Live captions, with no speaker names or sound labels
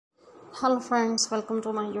Hello friends, welcome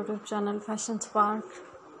to my YouTube channel Fashion Spark.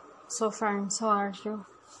 So friends, how are you?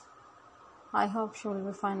 I hope you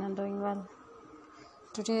will be fine and doing well.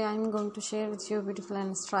 Today I am going to share with you beautiful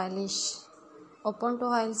and stylish open toe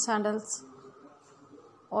high sandals.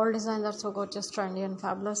 All designs are so gorgeous, trendy and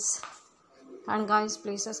fabulous. And guys,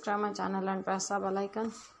 please subscribe my channel and press the bell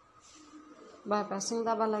icon. By pressing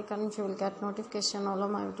the bell icon, you will get notification all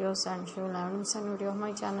of my videos and you will never miss any video of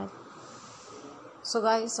my channel. So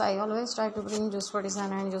guys, I always try to bring useful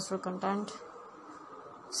design and useful content.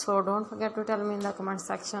 So don't forget to tell me in the comment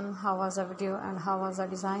section how was the video and how was the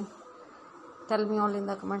design. Tell me all in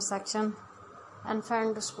the comment section. And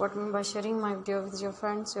friend, to support me by sharing my video with your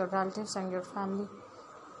friends, your relatives and your family.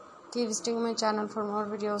 Keep visiting my channel for more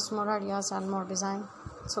videos, more ideas and more design.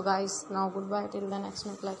 So guys, now goodbye till the next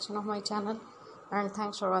new collection of my channel. And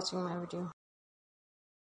thanks for watching my video.